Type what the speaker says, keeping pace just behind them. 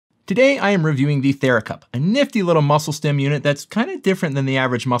Today I am reviewing the Theracup, a nifty little muscle stim unit that's kind of different than the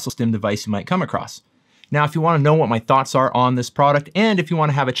average muscle stim device you might come across. Now, if you want to know what my thoughts are on this product, and if you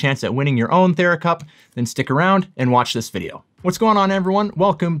want to have a chance at winning your own Theracup, then stick around and watch this video. What's going on, everyone?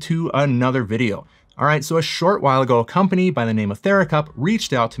 Welcome to another video. All right, so a short while ago, a company by the name of Theracup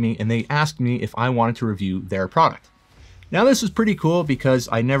reached out to me and they asked me if I wanted to review their product. Now, this was pretty cool because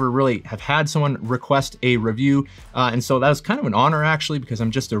I never really have had someone request a review. And so that was kind of an honor, actually, because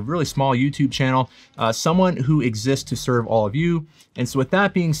I'm just a really small YouTube channel, someone who exists to serve all of you. And so with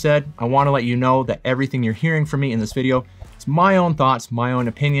that being said, I want to let you know that everything you're hearing from me in this video, it's my own thoughts, my own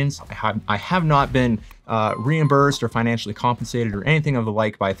opinions. I have not been reimbursed or financially compensated or anything of the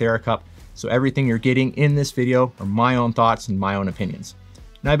like by Theracup. So everything you're getting in this video are my own thoughts and my own opinions.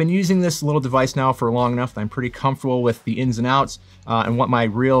 Now, I've been using this little device now for long enough that I'm pretty comfortable with the ins and outs and what my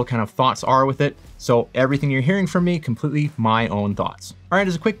real kind of thoughts are with it. So everything you're hearing from me, completely my own thoughts. All right,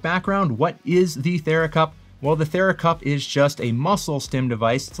 as a quick background, what is the Theracup? Well, the Theracup is just a muscle stim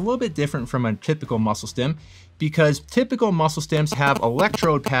device. It's a little bit different from a typical muscle stim because typical muscle stims have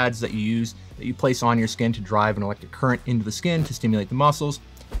electrode pads that you use, that you place on your skin to drive an electric current into the skin to stimulate the muscles.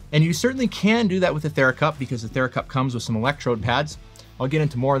 And you certainly can do that with the Theracup because the Theracup comes with some electrode pads. I'll get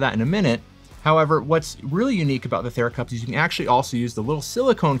into more of that in a minute. However, what's really unique about the Theracup is you can actually also use the little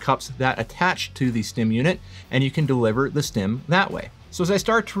silicone cups that attach to the stim unit, and you can deliver the stim that way. So as I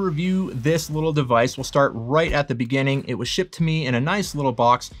start to review this little device, we'll start right at the beginning. It was shipped to me in a nice little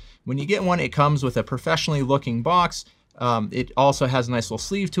box. When you get one, it comes with a professionally looking box. It also has a nice little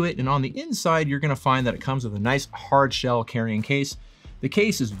sleeve to it, and on the inside, you're gonna find that it comes with a nice hard shell carrying case. The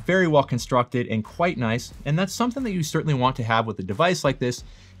case is very well constructed and quite nice, and that's something that you certainly want to have with a device like this,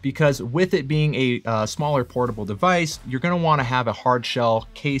 because with it being a smaller portable device, you're gonna wanna have a hard shell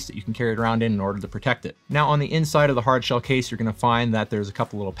case that you can carry it around in order to protect it. Now, on the inside of the hard shell case, you're gonna find that there's a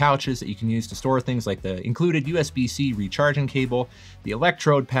couple little pouches that you can use to store things like the included USB-C recharging cable, the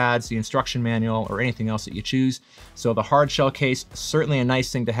electrode pads, the instruction manual, or anything else that you choose. So the hard shell case, certainly a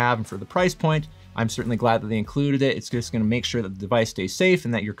nice thing to have, and for the price point, I'm certainly glad that they included it. It's just gonna make sure that the device stays safe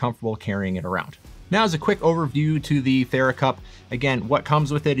and that you're comfortable carrying it around. Now, as a quick overview to the Theracup, again, what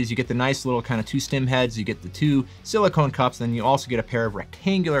comes with it is you get the nice little kind of two stim heads, you get the two silicone cups, then you also get a pair of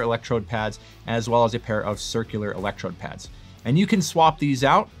rectangular electrode pads, as well as a pair of circular electrode pads. And you can swap these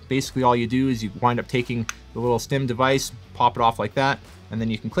out. Basically, all you do is you wind up taking the little stim device, pop it off like that, and then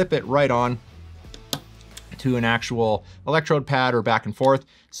you can clip it right on to an actual electrode pad or back and forth.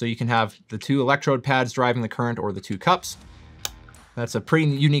 So you can have the two electrode pads driving the current or the two cups. That's a pretty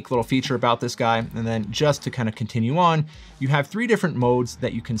unique little feature about this guy. And then just to kind of continue on, you have 3 different modes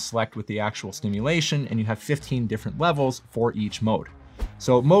that you can select with the actual stimulation, and you have 15 different levels for each mode.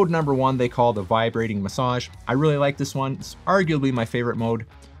 So mode number 1, they call the vibrating massage. I really like this one. It's arguably my favorite mode.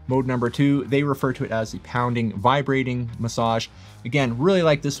 Mode number 2, they refer to it as the pounding vibrating massage. Again, really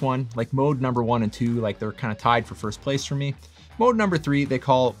like this one. Like mode number 1 and 2, like they're kind of tied for first place for me. Mode number 3, they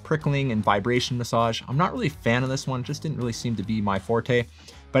call prickling and vibration massage. I'm not really a fan of this one, it just didn't really seem to be my forte.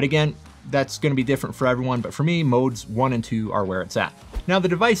 But again, that's gonna be different for everyone, but for me, modes 1 and 2 are where it's at. Now, the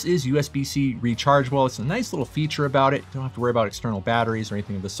device is USB-C rechargeable. It's a nice little feature about it. You don't have to worry about external batteries or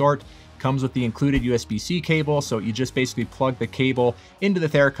anything of the sort. Comes with the included USB-C cable, so you just basically plug the cable into the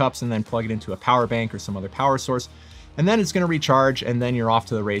Theracups and then plug it into a power bank or some other power source. And then it's gonna recharge, and then you're off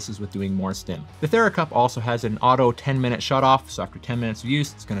to the races with doing more stim. The Theracup also has an auto 10-minute shut off, so after 10 minutes of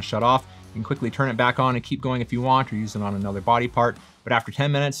use, it's gonna shut off. You can quickly turn it back on and keep going if you want, or use it on another body part. But after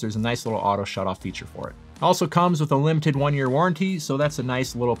 10 minutes, there's a nice little auto shut off feature for it. Also comes with a limited 1-year warranty, so that's a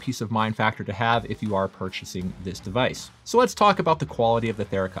nice little peace of mind factor to have if you are purchasing this device. So let's talk about the quality of the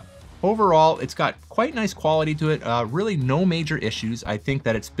Theracup. Overall, it's got quite nice quality to it, really no major issues. I think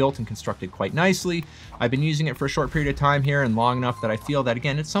that it's built and constructed quite nicely. I've been using it for a short period of time here and long enough that I feel that,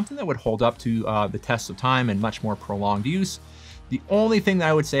 again, it's something that would hold up to the test of time and much more prolonged use. The only thing that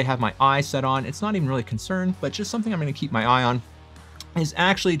I would say have my eye set on, it's not even really concerned, but just something I'm gonna keep my eye on, is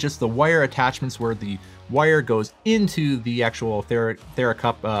actually just the wire attachments where the wire goes into the actual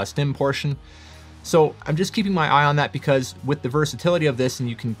Theracup stim portion. So I'm just keeping my eye on that because with the versatility of this, and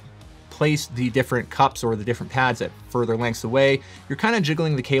you can place the different cups or the different pads at further lengths away, you're kind of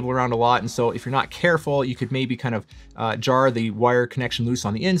jiggling the cable around a lot. And so if you're not careful, you could maybe kind of jar the wire connection loose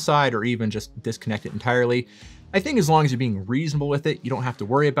on the inside or even just disconnect it entirely. I think as long as you're being reasonable with it, you don't have to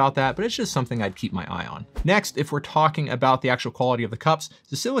worry about that, but it's just something I'd keep my eye on. Next, if we're talking about the actual quality of the cups,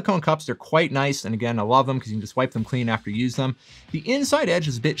 the silicone cups, they're quite nice. And again, I love them because you can just wipe them clean after you use them. The inside edge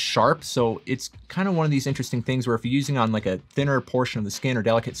is a bit sharp, so it's kind of one of these interesting things where if you're using on like a thinner portion of the skin or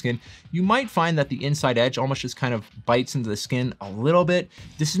delicate skin, you might find that the inside edge almost just kind of bites into the skin a little bit.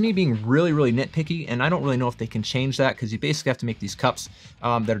 This is me being really, really nitpicky, and I don't really know if they can change that because you basically have to make these cups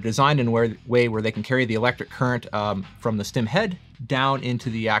that are designed in a way where they can carry the electric current from the stim head down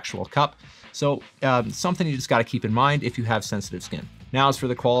into the actual cup. So something you just got to keep in mind if you have sensitive skin. Now, as for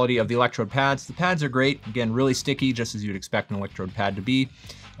the quality of the electrode pads, the pads are great. Again, really sticky, just as you'd expect an electrode pad to be.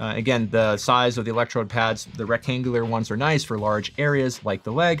 Again, the size of the electrode pads, the rectangular ones are nice for large areas like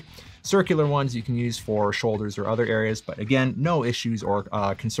the leg. Circular ones you can use for shoulders or other areas, but again, no issues or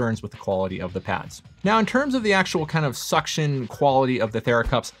concerns with the quality of the pads. Now, in terms of the actual kind of suction quality of the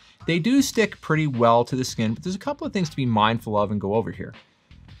Theracups, they do stick pretty well to the skin, but there's a couple of things to be mindful of and go over here.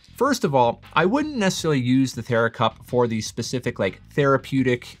 First of all, I wouldn't necessarily use the Theracup for the specific like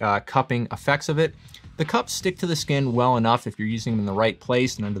therapeutic cupping effects of it. The cups stick to the skin well enough if you're using them in the right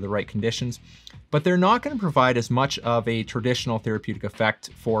place and under the right conditions, but they're not going to provide as much of a traditional therapeutic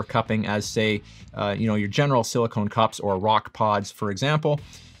effect for cupping as say, your general silicone cups or rock pods, for example.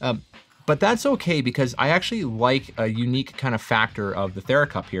 But that's okay because I actually like a unique kind of factor of the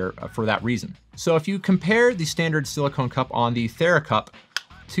Theracup here for that reason. So if you compare the standard silicone cup on the Theracup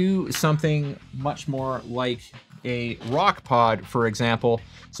to something much more like a rock pod, for example.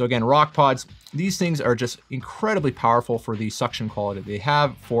 So again, rock pods, these things are just incredibly powerful for the suction quality they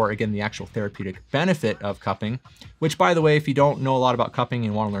have for, again, the actual therapeutic benefit of cupping, which by the way, if you don't know a lot about cupping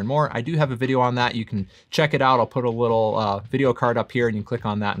and want to learn more, I do have a video on that. You can check it out. I'll put a little video card up here and you can click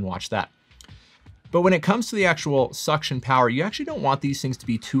on that and watch that. But when it comes to the actual suction power, you actually don't want these things to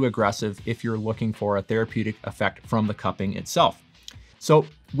be too aggressive if you're looking for a therapeutic effect from the cupping itself. So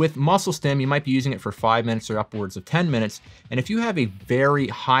with muscle stim, you might be using it for 5 minutes or upwards of 10 minutes. And if you have a very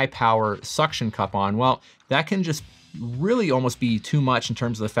high power suction cup on, well, that can just really almost be too much in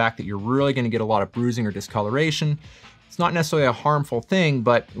terms of the fact that you're really going to get a lot of bruising or discoloration. It's not necessarily a harmful thing,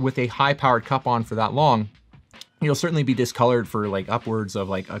 but with a high powered cup on for that long, you'll certainly be discolored for like upwards of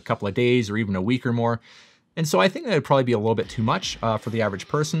like a couple of days or even a week or more. And so I think that would probably be a little bit too much for the average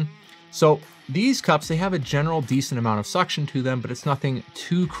person. So these cups, they have a general decent amount of suction to them, but it's nothing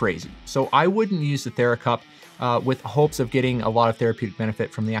too crazy. So I wouldn't use the Theracup with hopes of getting a lot of therapeutic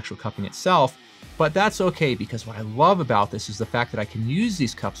benefit from the actual cupping itself, but that's okay because what I love about this is the fact that I can use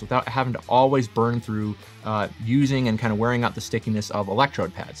these cups without having to always burn through using and kind of wearing out the stickiness of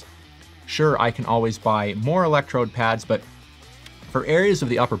electrode pads. Sure, I can always buy more electrode pads, but for areas of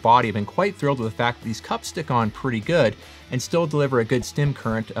the upper body, I've been quite thrilled with the fact that these cups stick on pretty good and still deliver a good stim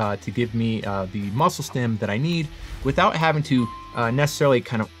current to give me the muscle stim that I need without having to necessarily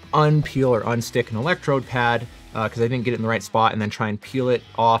kind of unpeel or unstick an electrode pad because I didn't get it in the right spot and then try and peel it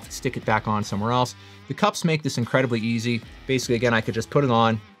off, stick it back on somewhere else. The cups make this incredibly easy. Basically, again, I could just put it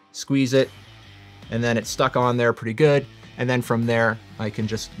on, squeeze it, and then it's stuck on there pretty good. And then from there, I can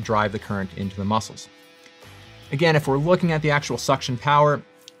just drive the current into the muscles. Again, if we're looking at the actual suction power,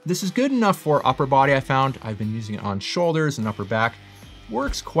 this is good enough for upper body, I found. I've been using it on shoulders and upper back.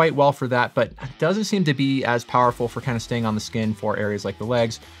 Works quite well for that, but doesn't seem to be as powerful for kind of staying on the skin for areas like the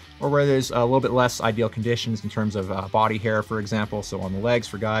legs, or where there's a little bit less ideal conditions in terms of body hair, for example. So on the legs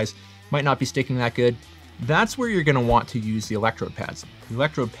for guys, might not be sticking that good. That's where you're gonna want to use the electrode pads. The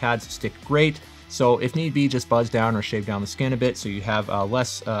electrode pads stick great. So if need be, just buzz down or shave down the skin a bit so you have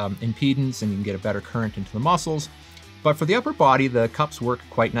less impedance and you can get a better current into the muscles. But for the upper body, the cups work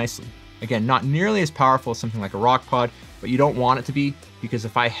quite nicely. Again, not nearly as powerful as something like a rock pod, but you don't want it to be, because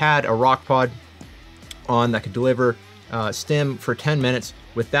if I had a rock pod on that could deliver stim for 10 minutes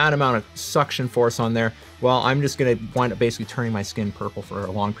with that amount of suction force on there, well, I'm just gonna wind up basically turning my skin purple for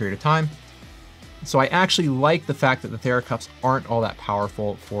a long period of time. So I actually like the fact that the Theracups aren't all that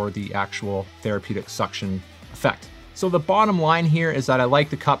powerful for the actual therapeutic suction effect. So the bottom line here is that I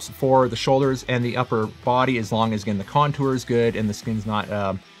like the cups for the shoulders and the upper body, as long as, again, the contour is good and the skin's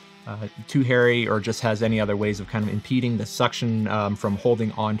not too hairy or just has any other ways of kind of impeding the suction from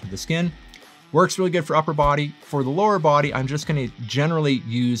holding onto the skin. Works really good for upper body. For the lower body, I'm just gonna generally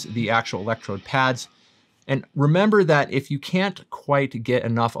use the actual electrode pads. And remember that if you can't quite get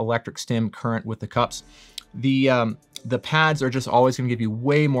enough electric stim current with the cups, the the pads are just always gonna give you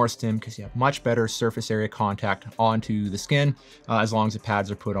way more stim because you have much better surface area contact onto the skin as long as the pads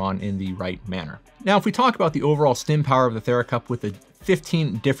are put on in the right manner. Now, if we talk about the overall stim power of the Theracup with the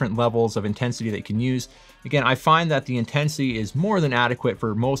 15 different levels of intensity that you can use, again, I find that the intensity is more than adequate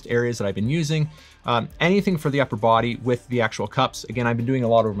for most areas that I've been using. Anything for the upper body with the actual cups. Again, I've been doing a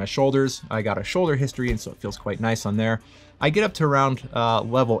lot over my shoulders. I got a shoulder history, and so it feels quite nice on there. I get up to around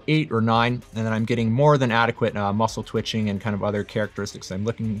level 8 or 9, and then I'm getting more than adequate muscle twitching and kind of other characteristics I'm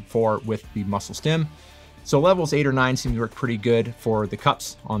looking for with the muscle stim. So levels 8 or 9 seem to work pretty good for the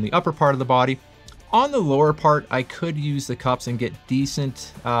cups on the upper part of the body. On the lower part, I could use the cups and get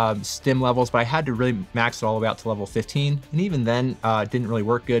decent stim levels, but I had to really max it all the way out to level 15. And even then, it didn't really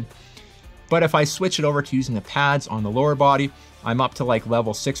work good. But if I switch it over to using the pads on the lower body, I'm up to like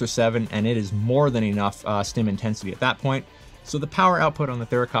level 6 or 7, and it is more than enough stim intensity at that point. So the power output on the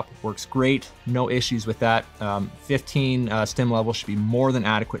Theracup works great, no issues with that. 15 stim level should be more than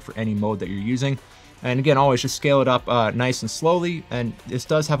adequate for any mode that you're using. And again, always just scale it up nice and slowly. And this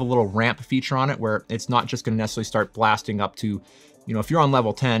does have a little ramp feature on it where it's not just gonna necessarily start blasting up to, you know, if you're on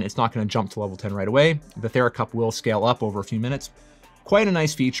level 10, it's not gonna jump to level 10 right away. The Theracup will scale up over a few minutes. Quite a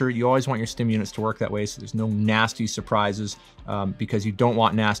nice feature. You always want your stim units to work that way so there's no nasty surprises because you don't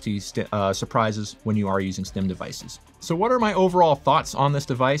want nasty surprises when you are using stim devices. So what are my overall thoughts on this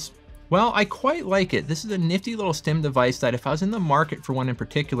device? Well, I quite like it. This is a nifty little stim device that if I was in the market for one in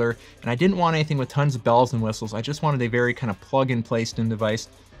particular, and I didn't want anything with tons of bells and whistles, I just wanted a very kind of plug and play stim device,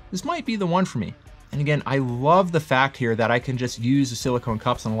 this might be the one for me. And again, I love the fact here that I can just use the silicone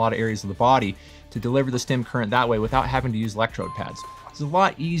cups on a lot of areas of the body to deliver the stim current that way without having to use electrode pads. It's a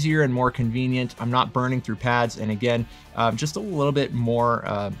lot easier and more convenient. I'm not burning through pads. And again, just a little bit more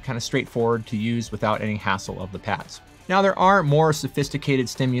kind of straightforward to use without any hassle of the pads. Now, there are more sophisticated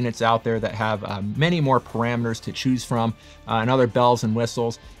stim units out there that have many more parameters to choose from and other bells and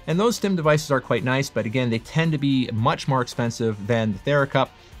whistles. And those stim devices are quite nice, but again, they tend to be much more expensive than the Theracup.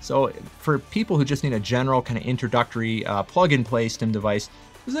 So for people who just need a general kind of introductory plug and play stim device,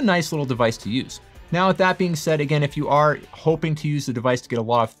 this is a nice little device to use. Now, with that being said, again, if you are hoping to use the device to get a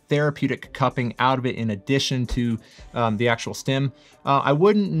lot of therapeutic cupping out of it in addition to the actual stim, I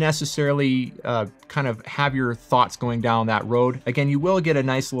wouldn't necessarily kind of have your thoughts going down that road. Again, you will get a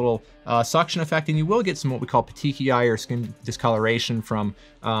nice little suction effect, and you will get some what we call petechiae or skin discoloration from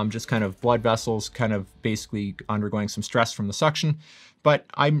just kind of blood vessels kind of basically undergoing some stress from the suction. But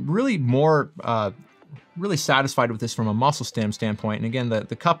I'm really more really satisfied with this from a muscle stim standpoint. And again,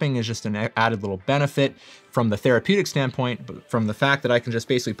 the cupping is just an added little benefit from the therapeutic standpoint, but from the fact that I can just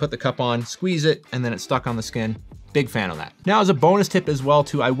basically put the cup on, squeeze it, and then it's stuck on the skin. Big fan of that. Now, as a bonus tip as well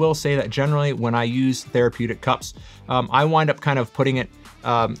too, I will say that generally when I use therapeutic cups, I wind up kind of putting it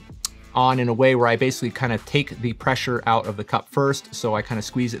on in a way where I basically kind of take the pressure out of the cup first. So I kind of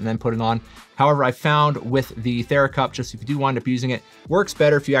squeeze it and then put it on. However, I found with the Theracup, just if you do wind up using it, works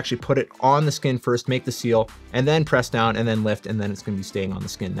better if you actually put it on the skin first, make the seal, and then press down and then lift, and then it's gonna be staying on the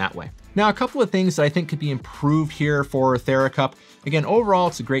skin that way. Now, a couple of things that I think could be improved here for Theracup. Again, overall,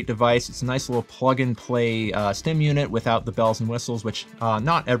 it's a great device. It's a nice little plug and play stim unit without the bells and whistles, which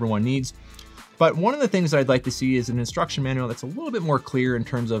not everyone needs. But one of the things that I'd like to see is an instruction manual that's a little bit more clear in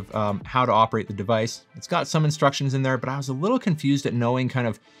terms of how to operate the device. It's got some instructions in there, but I was a little confused at knowing kind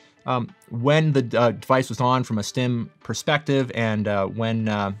of when the device was on from a stim perspective and when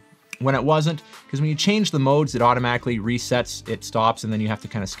it wasn't. Because when you change the modes, it automatically resets, it stops, and then you have to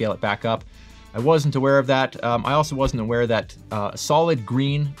kind of scale it back up. I wasn't aware of that. I also wasn't aware that solid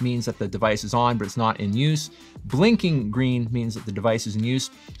green means that the device is on, but it's not in use. Blinking green means that the device is in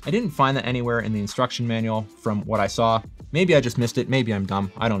use. I didn't find that anywhere in the instruction manual from what I saw. Maybe I just missed it. Maybe I'm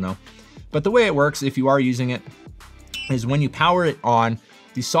dumb. I don't know. But the way it works, if you are using it, is when you power it on,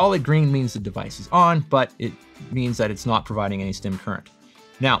 the solid green means the device is on, but it means that it's not providing any stim current.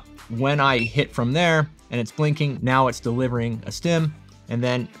 Now, when I hit from there and it's blinking, now it's delivering a stim, and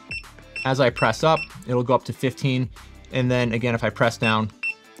then as I press up, it'll go up to 15. And then again, if I press down,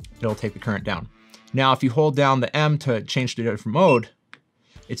 it'll take the current down. Now, if you hold down the M to change to a different mode,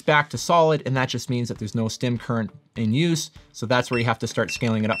 it's back to solid, and that just means that there's no stim current in use. So that's where you have to start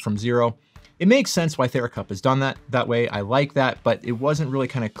scaling it up from 0. It makes sense why Theracup has done that way. I like that, but it wasn't really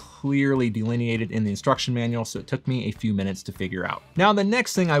kind of clearly delineated in the instruction manual, so it took me a few minutes to figure out. Now, the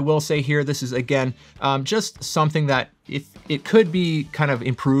next thing I will say here, this is again, just something that if it could be kind of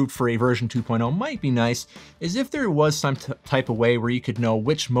improved for a version 2.0 might be nice, is if there was some type of way where you could know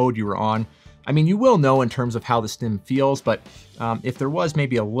which mode you were on. I mean, you will know in terms of how the stim feels, but if there was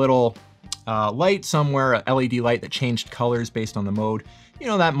maybe a little light somewhere, a LED light that changed colors based on the mode, you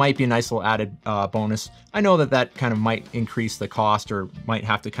know, that might be a nice little added bonus. I know that that kind of might increase the cost or might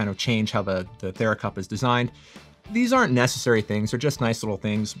have to kind of change how the Theracup is designed. These aren't necessary things, they're just nice little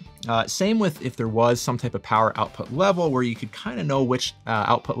things. Same with if there was some type of power output level where you could kind of know which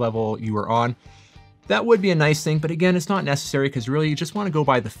output level you were on. That would be a nice thing, but again, it's not necessary because really you just want to go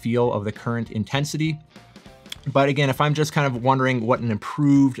by the feel of the current intensity. But again, if I'm just kind of wondering what an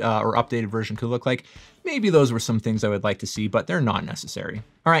improved or updated version could look like, maybe those were some things I would like to see, but they're not necessary.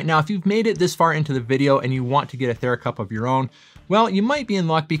 All right, now if you've made it this far into the video and you want to get a Theracup of your own, well, you might be in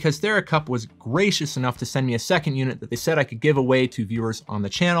luck because Theracup was gracious enough to send me a second unit that they said I could give away to viewers on the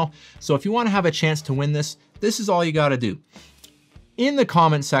channel. So if you want to have a chance to win this, this is all you got to do. In the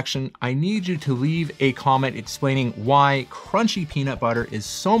comment section, I need you to leave a comment explaining why crunchy peanut butter is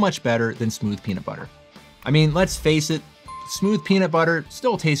so much better than smooth peanut butter. I mean, let's face it, smooth peanut butter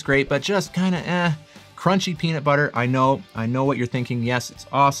still tastes great, but just kind of crunchy peanut butter, I know what you're thinking. Yes, it's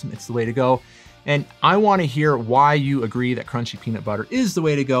awesome, it's the way to go. And I want to hear why you agree that crunchy peanut butter is the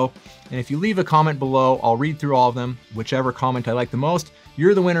way to go. And if you leave a comment below, I'll read through all of them. Whichever comment I like the most,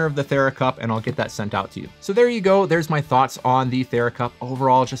 you're the winner of the Theracup and I'll get that sent out to you. So there you go, there's my thoughts on the Theracup.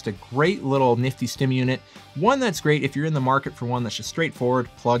 Overall, just a great little nifty stim unit. One that's great if you're in the market for one that's just straightforward,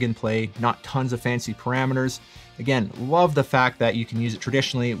 plug and play, not tons of fancy parameters. Again, love the fact that you can use it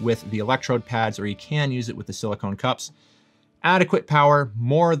traditionally with the electrode pads or you can use it with the silicone cups. Adequate power,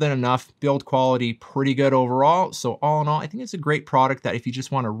 more than enough, build quality, pretty good overall. So all in all, I think it's a great product that if you just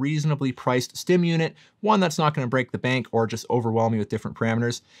want a reasonably priced stim unit, one that's not gonna break the bank or just overwhelm you with different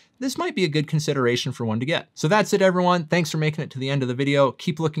parameters, this might be a good consideration for one to get. So that's it, everyone. Thanks for making it to the end of the video.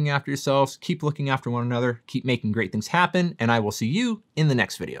 Keep looking after yourselves, keep looking after one another, keep making great things happen, and I will see you in the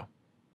next video.